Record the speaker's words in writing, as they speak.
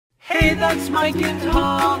Hey, that's Mike and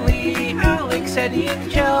Holly, Alex, Eddie,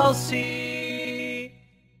 and Chelsea.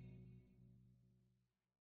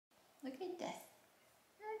 Look at this.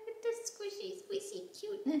 Look at this squishy, squishy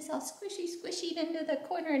cuteness, all squishy, squishy into the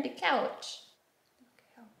corner of the couch. Look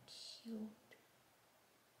how cute.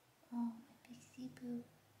 Oh, my pixie boo.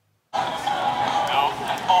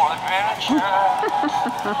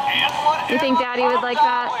 You think Daddy would like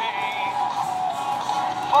that?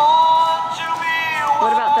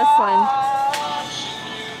 What about this one?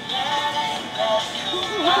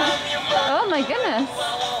 Oh my goodness.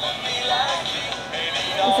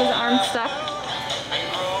 Is his arm stuck?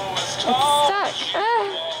 It's stuck. Ah.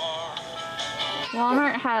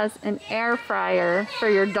 Walmart has an air fryer for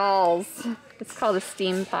your dolls. It's called a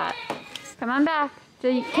steam pot. Come on back.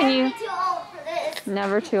 Can you? Never too old for this.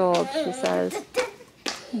 Never too old, she says.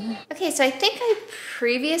 Okay, so I think I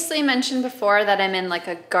previously mentioned before that I'm in like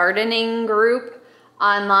a gardening group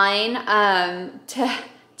online to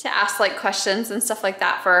ask like questions and stuff like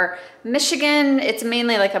that for Michigan. It's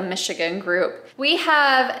mainly like a Michigan group. We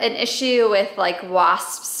have an issue with like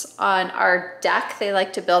wasps on our deck. They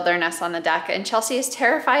like to build their nests on the deck, and Chelsea is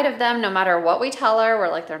terrified of them no matter what we tell her. We're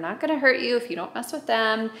like, they're not gonna hurt you if you don't mess with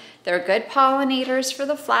them. They're good pollinators for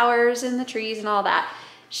the flowers and the trees and all that.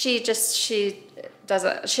 She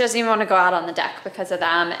doesn't even want to go out on the deck because of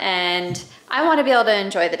them, and I want to be able to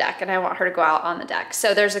enjoy the deck, and I want her to go out on the deck.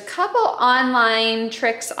 So there's a couple online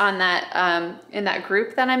tricks on that in that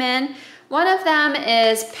group that I'm in. One of them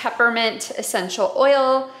is peppermint essential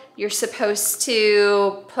oil. You're supposed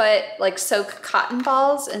to put like soak cotton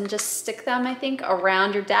balls and just stick them, I think,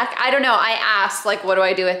 around your deck. I don't know. I asked like, what do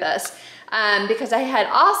I do with this? Because I had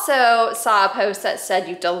also saw a post that said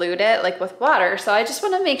you dilute it like with water. So I just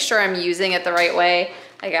want to make sure I'm using it the right way.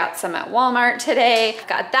 I got some at Walmart today.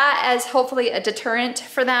 Got that as hopefully a deterrent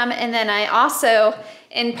for them. And then I also,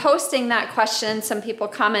 in posting that question, some people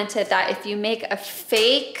commented that if you make a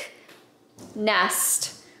fake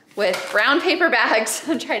nest with brown paper bags,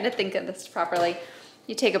 I'm trying to think of this properly.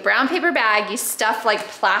 You take a brown paper bag, you stuff like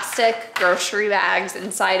plastic grocery bags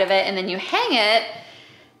inside of it, and then you hang it.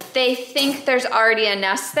 They think there's already a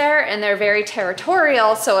nest there, and they're very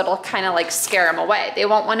territorial, so it'll kind of like scare them away. They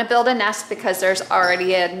won't want to build a nest because there's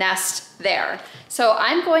already a nest there. So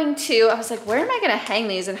I'm going to, I was like, where am I going to hang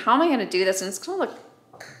these and how am I going to do this? And it's going to look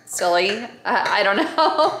silly. I don't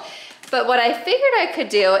know. But what I figured I could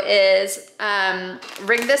do is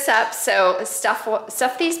rig this up. So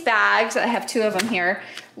stuff these bags, I have 2 of them here,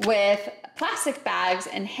 with plastic bags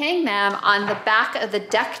and hang them on the back of the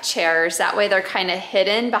deck chairs. That way they're kind of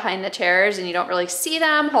hidden behind the chairs and you don't really see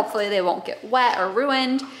them. Hopefully they won't get wet or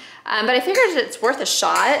ruined. But I figured it's worth a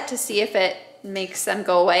shot to see if it makes them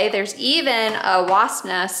go away. There's even a wasp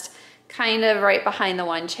nest kind of right behind the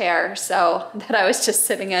one chair, so that I was just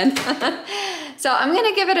sitting in. So I'm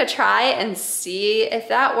gonna give it a try and see if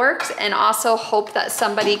that works, and also hope that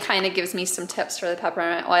somebody kind of gives me some tips for the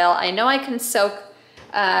peppermint oil. I know I can soak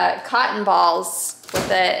cotton balls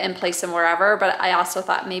with it and place them wherever, but I also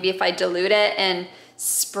thought maybe if I dilute it and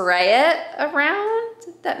spray it around,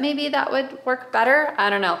 that maybe that would work better. I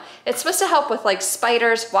don't know. It's supposed to help with like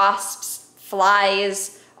spiders, wasps,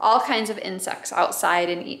 flies, all kinds of insects outside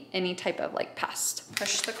and any type of like pest.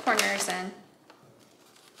 Push the corners in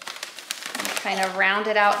and kind of round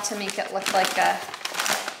it out to make it look like a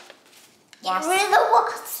wasp. Get rid of the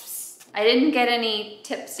wasps. I didn't get any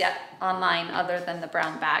tips yet online other than the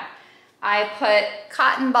brown bag. I put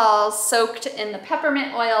cotton balls soaked in the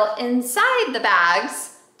peppermint oil inside the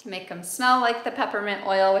bags to make them smell like the peppermint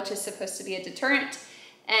oil, which is supposed to be a deterrent,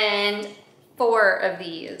 and 4 of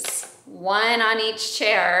these. 1 on each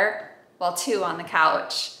chair, well 2 on the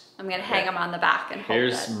couch. I'm gonna hang them on the back and hope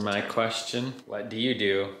Here's my question. What do you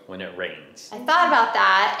do when it rains? I thought about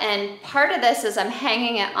that, and part of this is I'm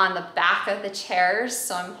hanging it on the back of the chairs,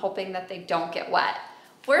 so I'm hoping that they don't get wet.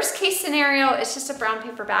 Worst case scenario, it's just a brown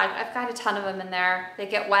paper bag. I've got a ton of them in there. They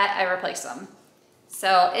get wet, I replace them.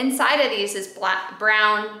 So inside of these is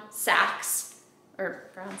brown sacks,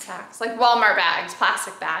 like Walmart bags,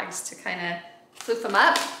 plastic bags to kind of flip them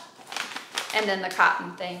up. And then the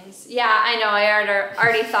cotton things. Yeah, I know, I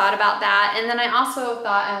already thought about that. And then I also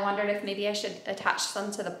thought, I wondered if maybe I should attach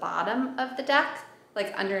them to the bottom of the deck,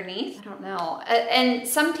 like underneath. I don't know. And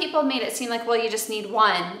some people made it seem like, well, you just need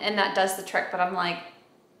 1 and that does the trick. But I'm like,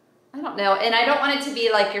 I don't know. And I don't want it to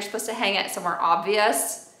be like you're supposed to hang it somewhere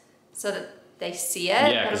obvious so that they see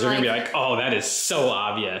it. Yeah, because they're gonna be like, oh, that is so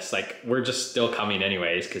obvious. Like, we're just still coming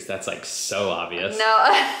anyways, because that's like so obvious.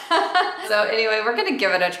 No. So anyway, we're gonna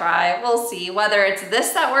give it a try. We'll see whether it's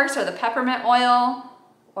this that works or the peppermint oil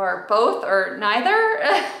or both or neither.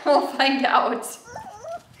 We'll find out.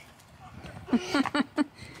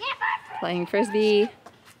 Playing frisbee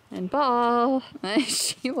and ball.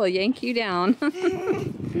 She will yank you down.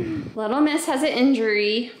 Little Miss has an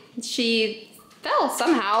injury. She fell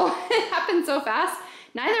somehow. It happened so fast.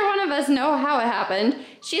 Neither one of us know how it happened.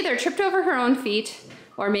 She either tripped over her own feet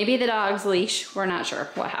or maybe the dog's leash. We're not sure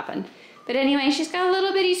what happened. But anyway, she's got a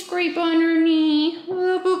little bitty scrape on her knee.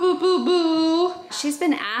 Boo, boo, boo, boo, boo. She's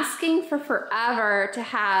been asking for forever to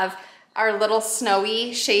have our little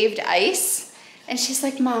Snowy shaved ice. And she's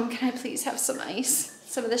like, Mom, can I please have some ice?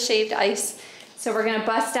 Some of the shaved ice. So we're gonna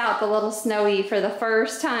bust out the little Snowy for the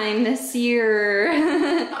first time this year.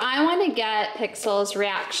 I wanna get Pixel's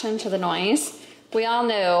reaction to the noise. We all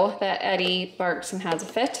know that Eddie barks and has a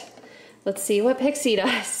fit. Let's see what Pixie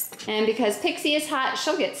does. And because Pixie is hot,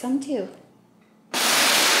 she'll get some too.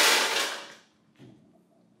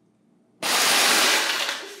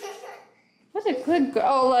 What a good girl.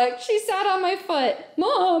 Oh, look, she sat on my foot.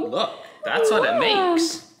 Mom. Look, that's what it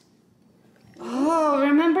makes. Oh,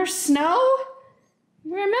 remember snow?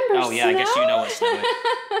 Remember snow? Oh yeah, I guess you know what snow is.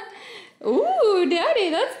 Ooh,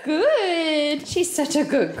 Daddy, that's good. She's such a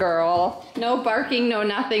good girl. No barking, no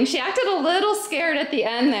nothing. She acted a little scared at the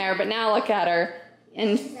end there, but now look at her.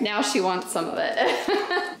 And now she wants some of it.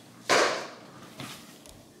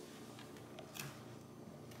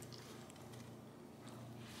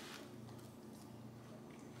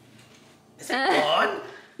 Is it gone?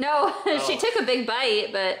 No, she took a big bite,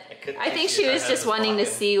 but I think she was just wanting to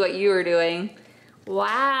see what you were doing.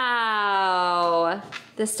 Wow.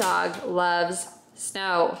 This dog loves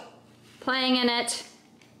snow. Playing in it,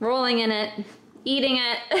 rolling in it, eating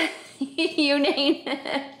it, you name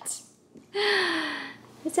it.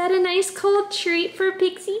 Is that a nice cold treat for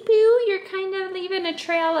Pixie Poo? You're kind of leaving a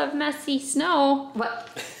trail of messy snow. What?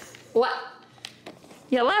 What?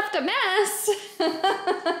 You left a mess.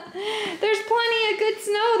 There's plenty of good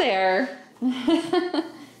snow there.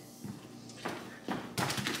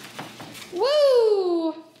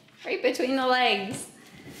 Woo! Right between the legs.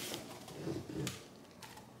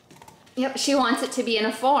 Yep, she wants it to be in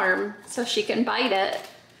a form so she can bite it.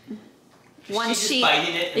 Once she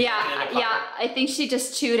bited it. Yeah, I think she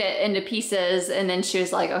just chewed it into pieces and then she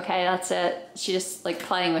was like, okay, that's it. She just like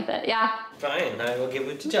playing with it. Yeah. Fine, I will give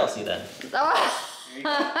it to Chelsea then. Oh.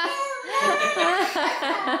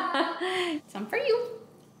 Some for you.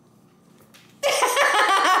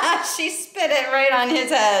 She spit it right on his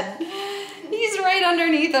head. He's right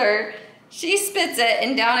underneath her. She spits it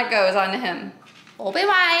and down it goes onto him. Open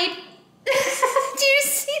wide. Do you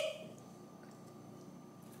see?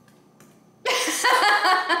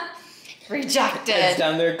 Rejected. Ed's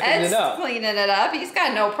down there cleaning it up. Cleaning it up. He's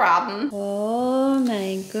got no problem. Oh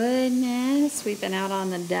my goodness. We've been out on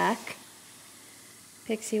the deck.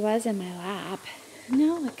 Pixie was in my lap.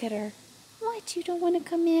 Now look at her. What, you don't want to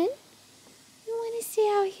come in? You want to stay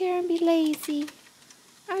out here and be lazy?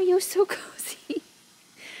 Are you so cozy?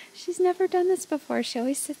 She's never done this before. She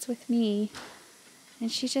always sits with me.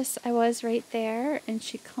 And she just, I was right there and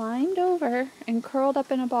she climbed over and curled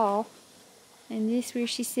up in a ball. And this is where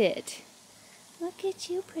she sit. Look at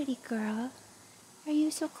you, pretty girl. Are you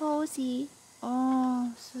so cozy?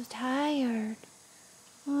 Oh, so tired.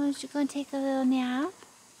 Oh, is she gonna take a little nap?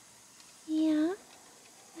 Yeah.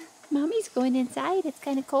 Mommy's going inside. It's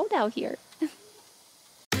kind of cold out here.